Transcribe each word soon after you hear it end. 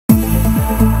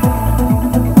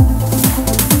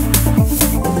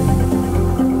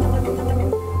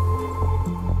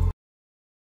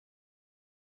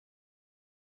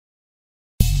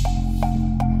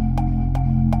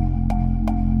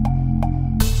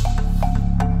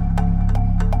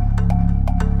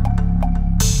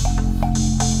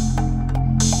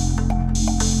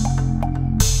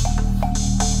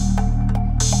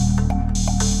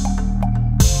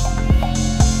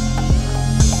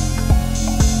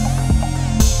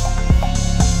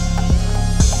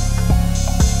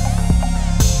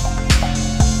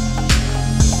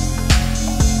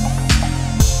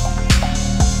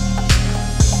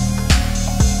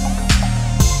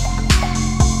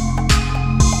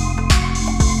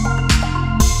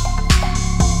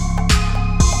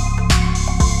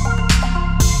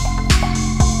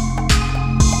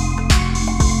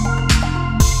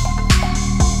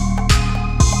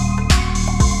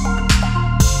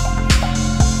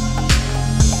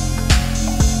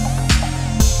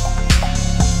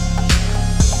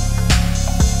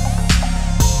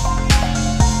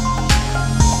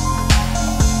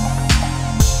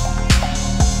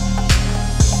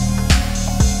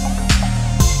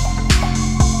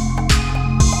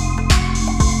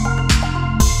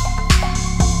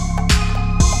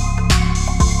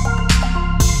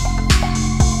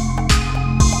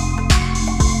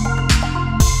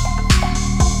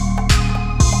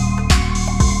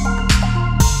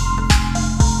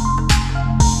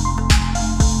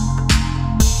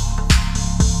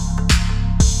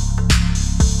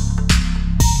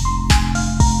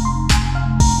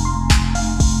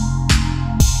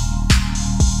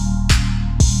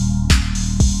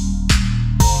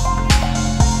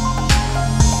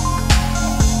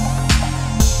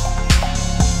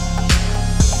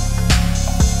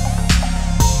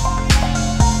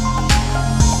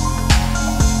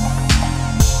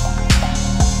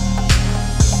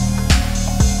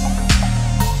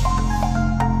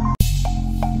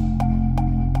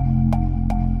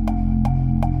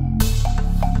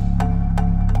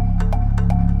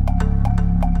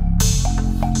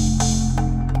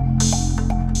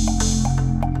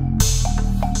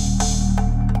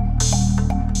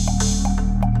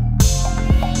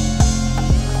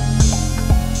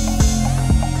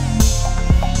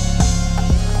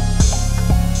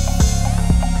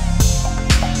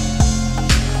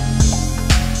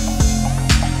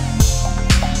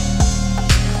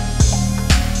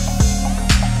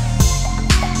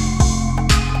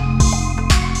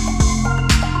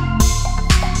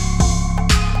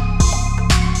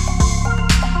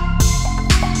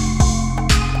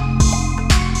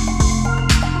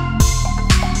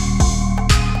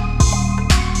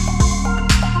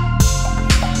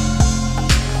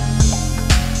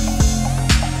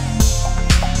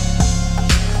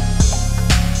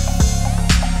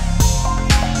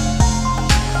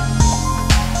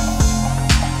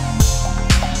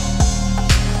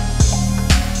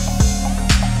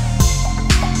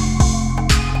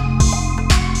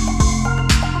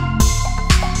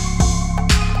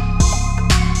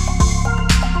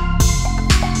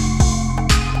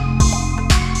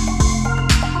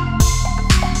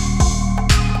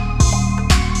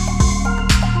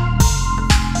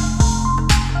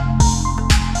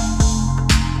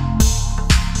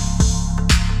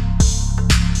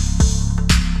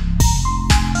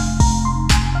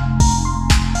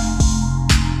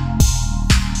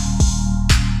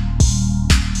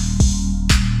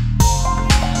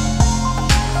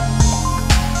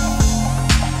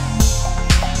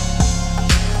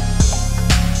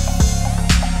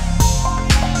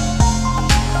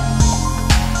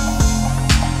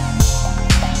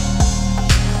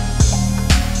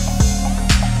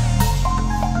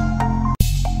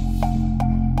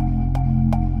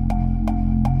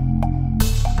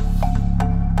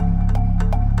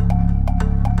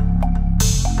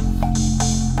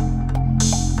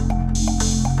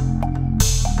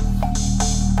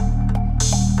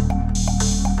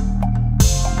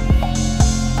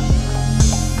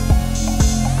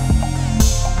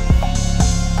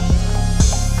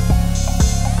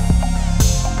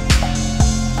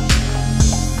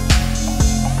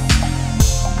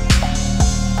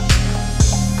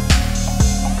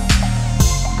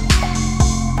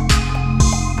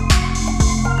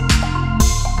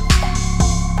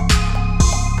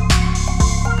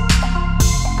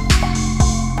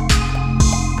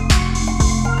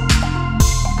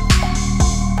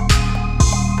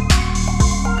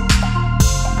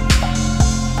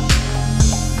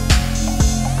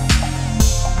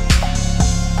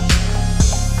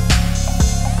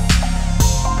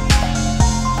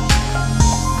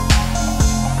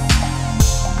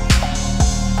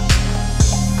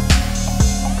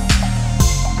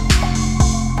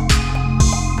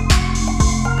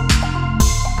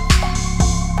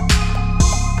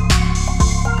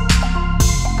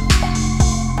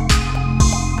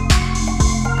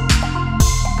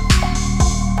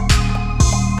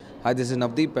Hi, this is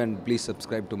Navdeep and please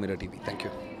subscribe to Mirror TV. Thank you.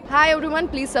 Hi everyone,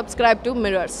 please subscribe to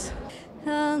Mirrors.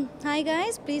 Hi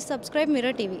guys, please subscribe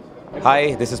Mirror TV.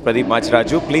 Hi, this is Pradeep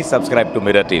Machraju. Please subscribe to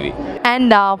Mirror TV.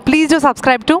 And please do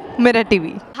subscribe to Mirror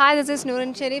TV. Hi, this is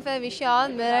Noorun Sharif. I wish you all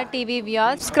Mirror TV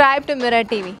viewers subscribe to Mirror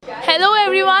TV. Hello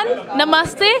everyone,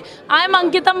 Namaste. I am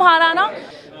Ankita Maharana.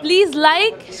 Please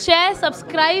like, share,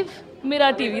 subscribe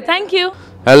Mirror TV. Thank you.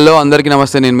 Hello, andarki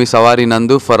namaste. Nenu mi Savari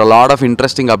Nandu. For a lot of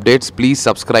interesting updates, please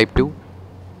subscribe to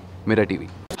Mirror TV.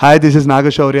 Hi, this is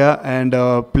Nagashaurya and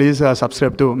please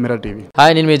subscribe to Mirror TV.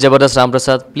 Hi, name is Jabardast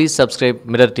Ramprasad. Please subscribe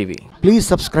Mirror TV. Please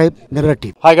subscribe Mirror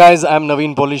TV. Hi guys, I'm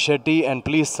Naveen Polishetty and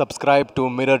please subscribe to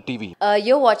Mirror TV.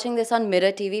 You're watching this on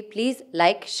Mirror TV. Please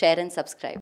like, share and subscribe.